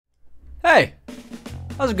Hey,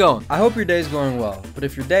 how's it going? I hope your day's going well, but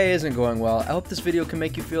if your day isn't going well, I hope this video can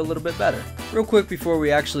make you feel a little bit better. Real quick before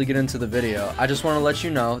we actually get into the video, I just want to let you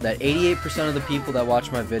know that 88% of the people that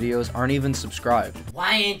watch my videos aren't even subscribed.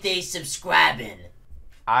 Why ain't they subscribing?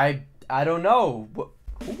 I don't know.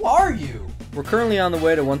 Who are you? We're currently on the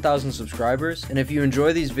way to 1,000 subscribers, and if you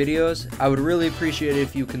enjoy these videos, I would really appreciate it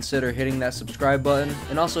if you consider hitting that subscribe button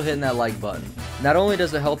and also hitting that like button. Not only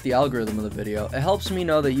does it help the algorithm of the video, it helps me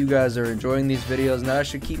know that you guys are enjoying these videos and that I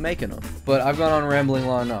should keep making them. But I've gone on rambling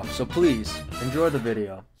long enough, so please, enjoy the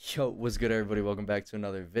video. Yo, what's good everybody? Welcome back to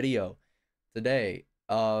another video. Today,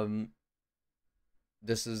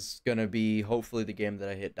 this is gonna be hopefully the game that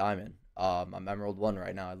I hit Diamond. I'm Emerald 1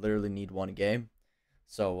 right now. I literally need one game.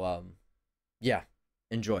 So, yeah,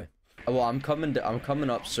 enjoy. Well, I'm coming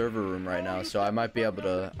up server room right now, so I might be able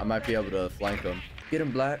to flank him. Get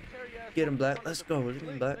him black. Get him black. Let's go. Get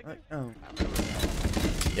him black right now.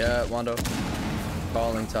 Yeah, Wando.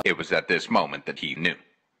 Calling Ty. It was at this moment that he knew.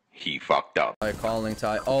 He fucked up. Calling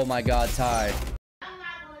Ty. Oh my god, Ty.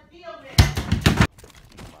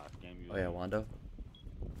 Oh yeah, Wando.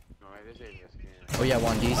 Oh yeah,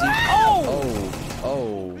 Jynxzi.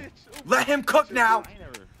 Oh. Let him cook now!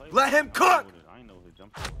 Let him cook!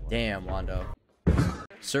 Damn, Wando.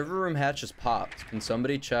 Server room hatch is popped. Can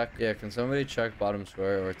somebody check? Yeah, can somebody check bottom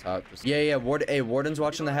square or top? Yeah. Hey, Warden's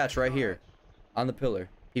watching the hatch right here. On the pillar.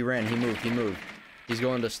 He ran. He moved. He's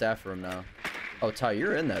going to staff room now. Oh, Ty,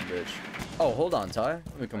 you're in that bitch. Oh, hold on, Ty.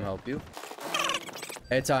 Let me come help you.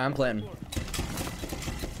 Hey, Ty, I'm planting.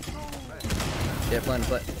 Yeah,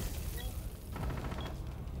 planting.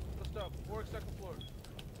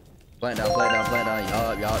 Plant down.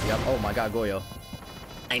 Yup. Oh my god, Goyo.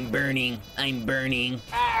 I'm burning.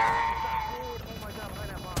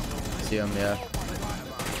 See him, yeah.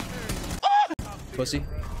 Pussy.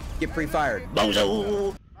 Get pre-fired.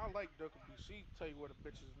 Bozo! I like Duck BC. Tell you where the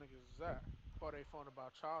bitches niggas is at. Before they phone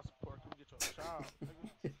about child support, come get your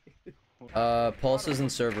child. Pulse is in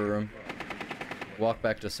server room. Walk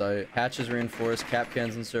back to site. Hatch is reinforced. Cap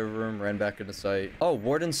cans in server room. Ran back into site. Oh,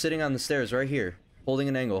 Warden's sitting on the stairs right here. Holding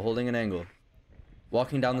an angle.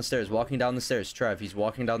 Walking down the stairs. Trev, he's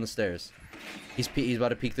walking down the stairs. He's about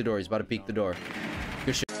to peek the door.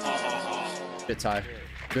 Good shit. Shit, Ty.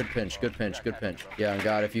 Good pinch. Yeah, and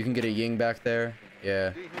God, if you can get a Ying back there.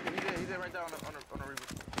 Yeah. He's right there on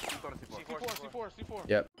C4.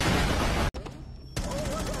 Yep. He's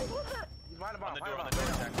right On the door.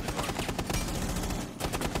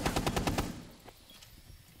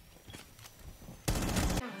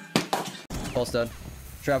 Pulse dead.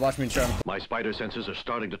 Trev, watch me, Trev. My spider senses are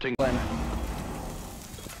starting to tingle.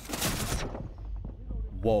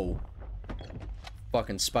 Whoa.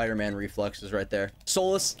 Fucking Spider-Man reflexes right there.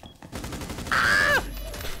 Solus. Ah!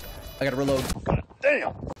 I gotta reload. Damn!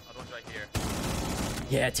 Other one's right here.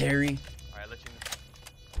 Yeah, Terry. Alright, let you know.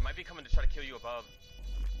 He might be coming to try to kill you above.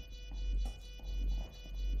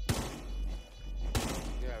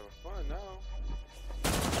 Yeah, we're fine now.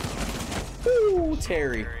 Ooh,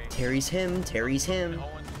 Terry. Terry's him.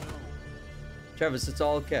 Travis, it's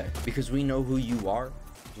all okay. Because we know who you are.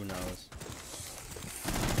 Who knows?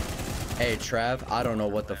 Hey, Trav, I don't know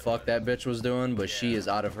what the fuck that bitch was doing, but she is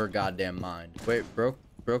out of her goddamn mind. Wait,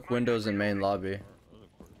 broke windows in main lobby.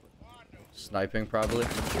 Sniping, probably.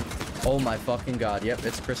 Oh my fucking god. Yep,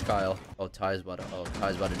 it's Chris Kyle. Oh, Ty's about to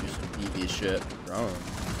do some devious shit. Drone.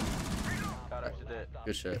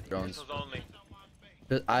 Good shit. Drones.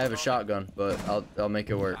 I have a shotgun, but I'll make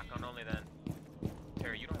it work. Shotgun only then.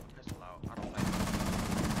 Terry, you don't have a pistol out. I don't like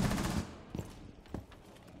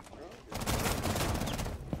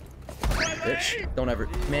it. Bitch,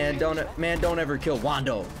 don't ever kill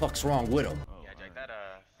Wando. Fuck's wrong with him? Yeah, Jack, that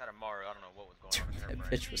Amaru, I don't know what was going on there.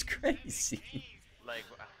 That bitch was crazy. Like,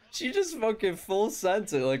 She just fucking full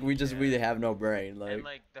sent it like we have no brain. and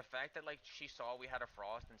like the fact that like she saw we had a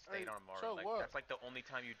frost and stayed on Amaru, so like what? that's like the only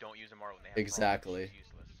time you don't use Amaru when they have Exactly. frost. She's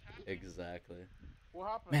useless. Exactly. What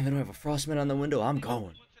happened? Man, they don't have a frostman on the window. I'm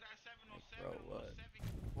going. Bro, what?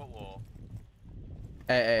 What wall?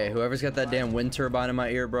 Hey, whoever's got that damn wind turbine in my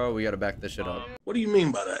ear, bro, we gotta back this shit up. What do you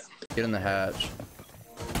mean by that? Get in the hatch.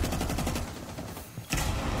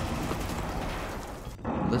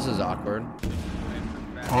 This is awkward.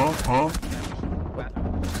 Huh?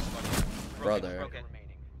 Brother.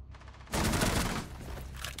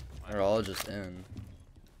 They're all just in.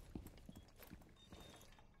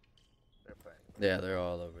 Yeah, they're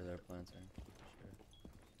all over there planting.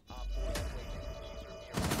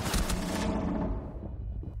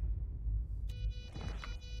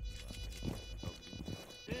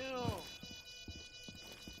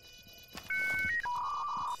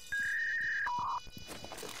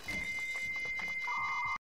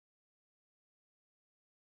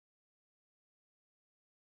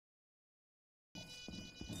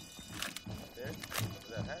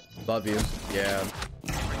 Love you. Yeah.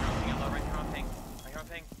 Right here on ping. Right here on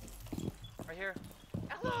ping. Right here.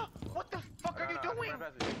 Ella! What the fuck are you doing?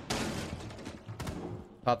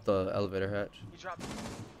 Pop the elevator hatch. You dropped.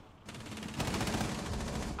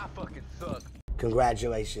 I fucking suck.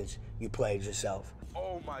 Congratulations, you played yourself.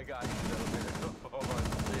 Oh my god.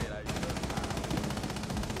 Oh shit, I suck.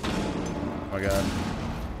 Oh my god.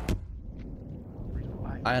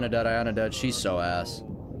 Iana dead. She's so ass.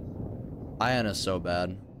 Iana's so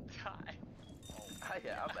bad.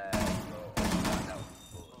 Yeah, I'm ass,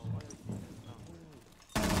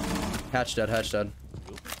 bro. Hatch dead.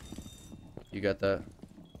 You got that.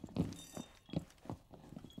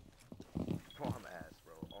 Oh, I'm ass,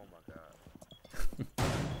 bro. Oh my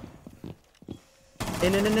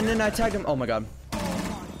god. And I tagged him. Oh my god.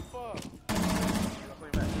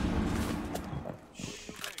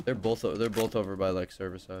 They're both over by like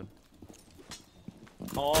server side.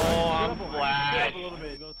 Oh, I'm glad.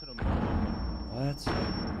 What?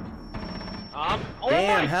 Oh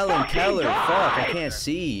Damn, my Helen fucking Keller. God. Fuck, I can't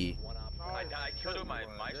see. I killed him with my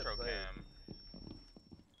maestro cam.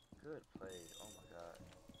 Good play. Oh my god.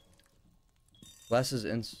 Les is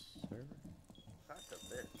in server. That's a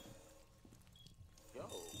bitch. Yo.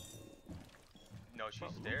 No,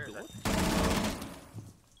 she's stairs.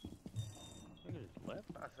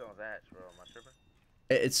 I feel that, bro. Am I tripping?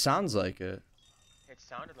 It sounds like it. It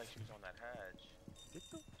sounded like she was on that hatch.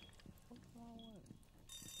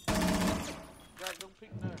 Jack, don't peek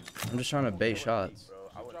there. I'm just trying to bait shots. Bro,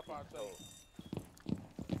 I would Drop out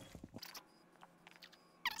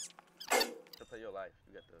to play your life.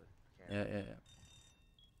 You got the Yeah.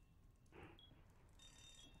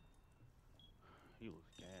 He was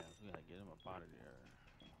gas. We gotta get him up out of there.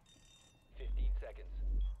 15 seconds.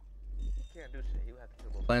 He can't do shit. He would have to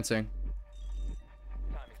kill both. Lancing.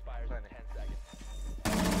 Time expires in 10 seconds.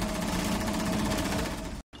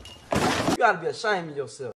 You gotta be ashamed of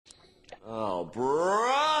yourself. Oh,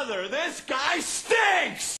 brother, this guy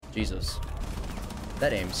stinks! Jesus.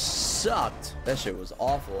 That aim sucked. That shit was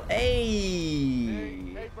awful.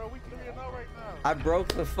 Hey! Hey, bro, we 3-0 right now. I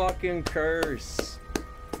broke the fucking curse.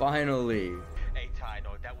 Finally. Hey, Ty,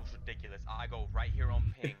 no, that was ridiculous. I go right here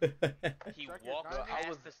on ping. He walked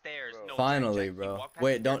past the stairs. No, Finally, Jack, he bro. walked past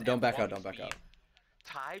Wait, the stairs don't at back out, walking don't back out. speed.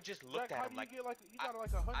 Ty just looked Jack, at how him do like, you get like you got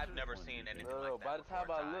like 100? I've never seen anything like that By the time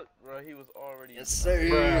before, I Ty. looked, bro, he was already. Yes,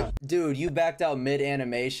 sir. Dude, you backed out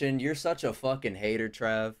mid-animation. You're such a fucking hater,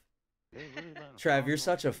 Trav. Trav, you're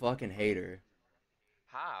such a fucking hater.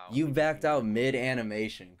 How? You backed out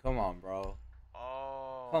mid-animation. Come on, bro.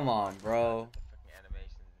 Oh. Come on, bro. Fucking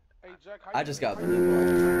animation. Hey, Jack, how I you just get- got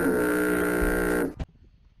blue.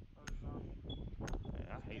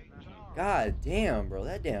 I hate him. God damn, bro.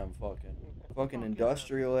 That damn fucking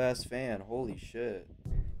industrial ass fan. Holy shit.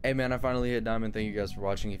 Hey man, I finally hit diamond. Thank you guys for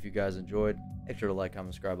watching. If you guys enjoyed, make sure to like,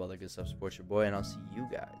 comment, subscribe, all that good stuff. Support your boy, and I'll see you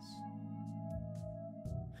guys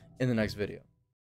in the next video.